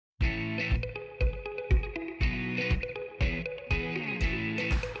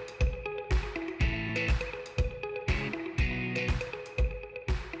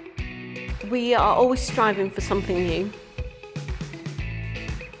We are always striving for something new.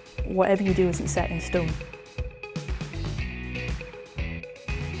 Whatever you do isn't set in stone.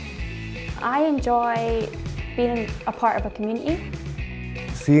 I enjoy being a part of a community.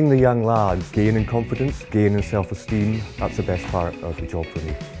 Seeing the young lads gaining confidence, gaining self-esteem, that's the best part of the job for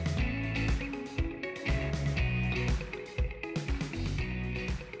me.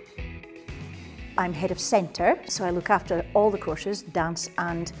 I'm head of centre, so I look after all the courses, dance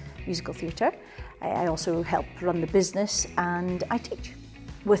and musical theatre. I also help run the business and I teach.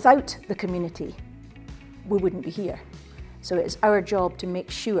 Without the community, we wouldn't be here. So it's our job to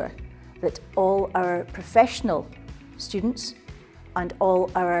make sure that all our professional students and all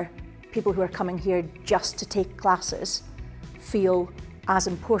our people who are coming here just to take classes feel as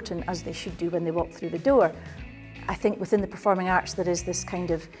important as they should do when they walk through the door. I think within the performing arts there is this kind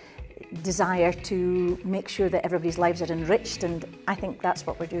of desire to make sure that everybody's lives are enriched, and I think that's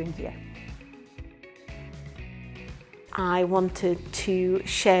what we're doing here. I wanted to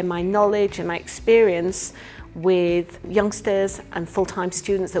share my knowledge and my experience with youngsters and full-time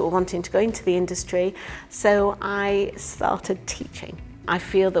students that were wanting to go into the industry, so I started teaching. I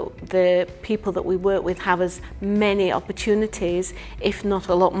feel that the people that we work with have as many opportunities, if not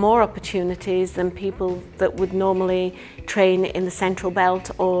a lot more opportunities, than people that would normally train in the Central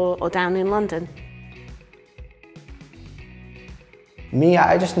Belt or down in London. Me,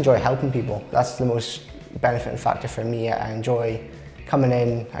 I just enjoy helping people. That's the most benefiting factor for me. I enjoy coming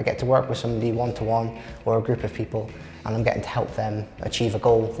in, I get to work with somebody one-to-one or a group of people, and I'm getting to help them achieve a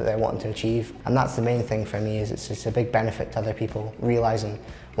goal that they're wanting to achieve. And that's the main thing for me, is it's a big benefit to other people, realising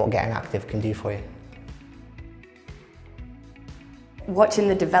what getting active can do for you. Watching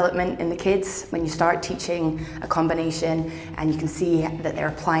the development in the kids when you start teaching a combination and you can see that they're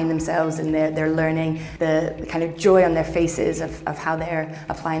applying themselves and they're learning, the kind of joy on their faces of how they're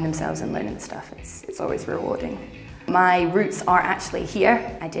applying themselves and learning the stuff, it's always rewarding. My roots are actually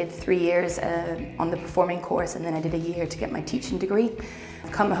here. I did 3 years on the performing course, and then I did a year to get my teaching degree.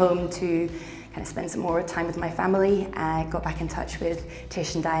 I've come home to kind of spend some more time with my family. I got back in touch with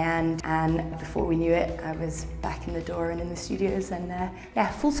Tish and Diane, and before we knew it, I was back in the door and in the studios, and yeah,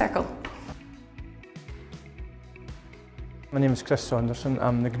 full circle. My name is Chris Saunderson.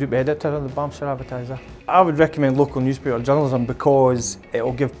 I'm the group editor of the Bamshire Advertiser. I would recommend local newspaper journalism because it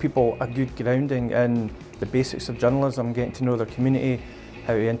will give people a good grounding in the basics of journalism, getting to know their community,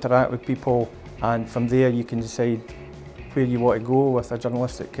 how to interact with people, and from there you can decide where you want to go with a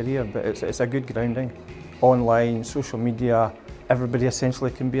journalistic career, but it's a good grounding. Online, social media, everybody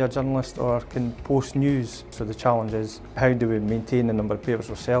essentially can be a journalist or can post news. So the challenge is, how do we maintain the number of papers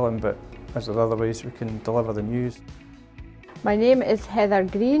we're selling, but is there other ways we can deliver the news? My name is Heather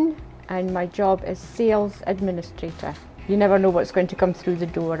Green and my job is Sales Administrator. You never know what's going to come through the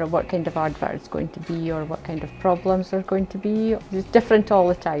door or what kind of advert it's going to be or what kind of problems are going to be. It's different all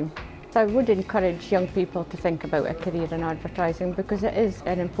the time. I would encourage young people to think about a career in advertising because it is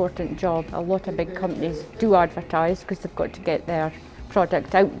an important job. A lot of big companies do advertise because they've got to get their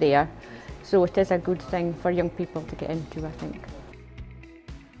product out there. So it is a good thing for young people to get into, I think.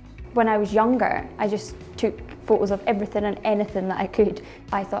 When I was younger, I just took photos of everything and anything that I could.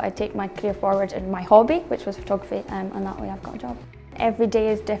 I thought I'd take my career forward in my hobby, which was photography, and that way I've got a job. Every day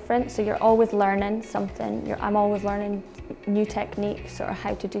is different, so you're always learning something. I'm always learning new techniques, or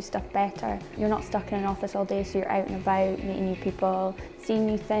how to do stuff better. You're not stuck in an office all day, so you're out and about, meeting new people, seeing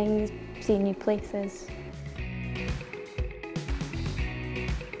new things, seeing new places.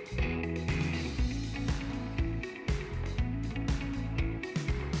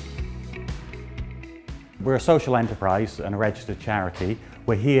 We're a social enterprise and a registered charity.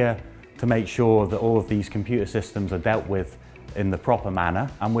 We're here to make sure that all of these computer systems are dealt with in the proper manner,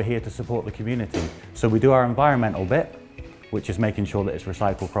 and we're here to support the community. So we do our environmental bit, which is making sure that it's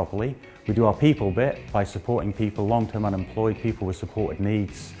recycled properly. We do our people bit by supporting people, long-term unemployed, people with supported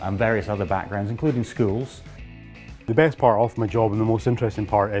needs, and various other backgrounds, including schools. The best part of my job and the most interesting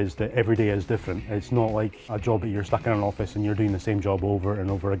part is that every day is different. It's not like a job that you're stuck in an office and you're doing the same job over and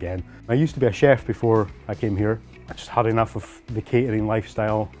over again. I used to be a chef before I came here. I just had enough of the catering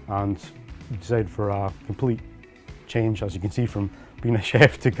lifestyle and decided for a complete change, as you can see, from being a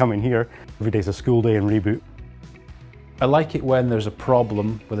chef to coming here. Every day's a school day and reboot. I like it when there's a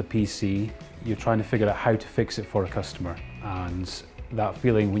problem with a PC, you're trying to figure out how to fix it for a customer, and that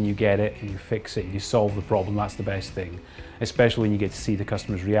feeling when you get it and you fix it and you solve the problem, that's the best thing, especially when you get to see the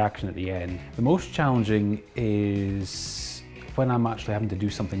customer's reaction at the end. The most challenging is when I'm actually having to do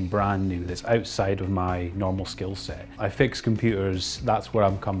something brand new that's outside of my normal skill set. I fix computers, that's where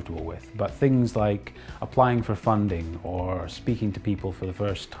I'm comfortable with. But things like applying for funding or speaking to people for the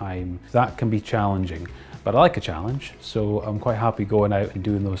first time, that can be challenging. But I like a challenge, so I'm quite happy going out and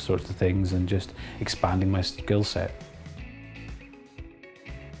doing those sorts of things and just expanding my skill set.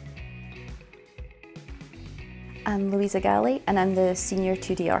 I'm Louisa Galley and I'm the Senior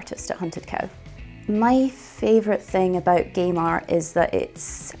 2D Artist at Hunted Cow. My favourite thing about game art is that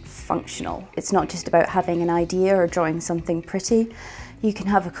it's functional. It's not just about having an idea or drawing something pretty. You can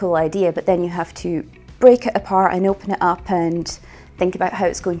have a cool idea, but then you have to break it apart and open it up and think about how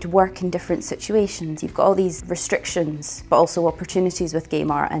it's going to work in different situations. You've got all these restrictions, but also opportunities with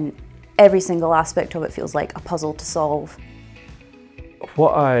game art, and every single aspect of it feels like a puzzle to solve.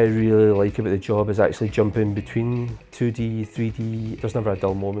 What I really like about the job is actually jumping between 2D, 3D. There's never a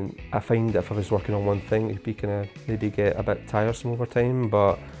dull moment. I find if I was working on one thing, it'd be maybe get a bit tiresome over time,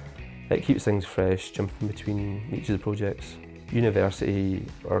 but it keeps things fresh, jumping between each of the projects. University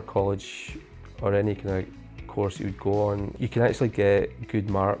or college or any kind of course you would go on, you can actually get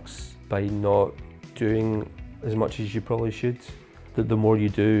good marks by not doing as much as you probably should. The more you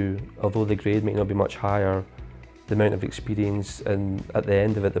do, although the grade might not be much higher, the amount of experience and at the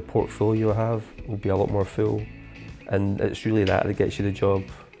end of it the portfolio I have will be a lot more full, and it's really that gets you the job.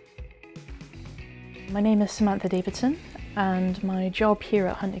 My name is Samantha Davidson and my job here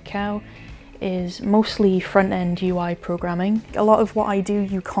at Hunted Cow is mostly front-end UI programming. A lot of what I do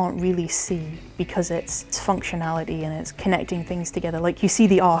you can't really see because it's functionality and it's connecting things together. Like you see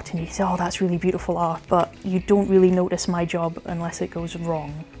the art and you say, oh, that's really beautiful art, but you don't really notice my job unless it goes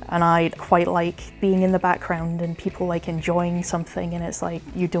wrong. And I quite like being in the background and people like enjoying something and it's like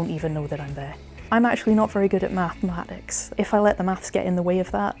you don't even know that I'm there. I'm actually not very good at mathematics. If I let the maths get in the way of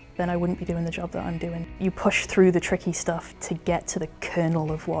that, then I wouldn't be doing the job that I'm doing. You push through the tricky stuff to get to the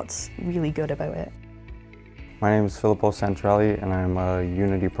kernel of what's really good about it. My name is Filippo Santorelli and I'm a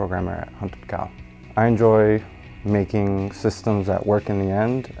Unity programmer at Hunted Cow. I enjoy making systems that work in the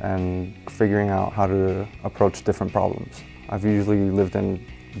end and figuring out how to approach different problems. I've usually lived in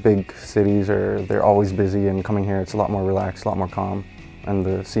big cities or they're always busy, and coming here it's a lot more relaxed, a lot more calm. And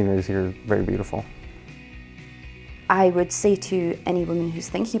the scenery here is very beautiful. I would say to any woman who's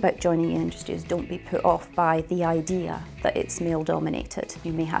thinking about joining the industry is don't be put off by the idea that it's male dominated.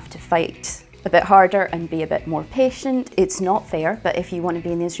 You may have to fight a bit harder and be a bit more patient. It's not fair, but if you want to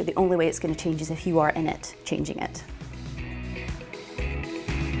be in the industry, the only way it's going to change is if you are in it, changing it.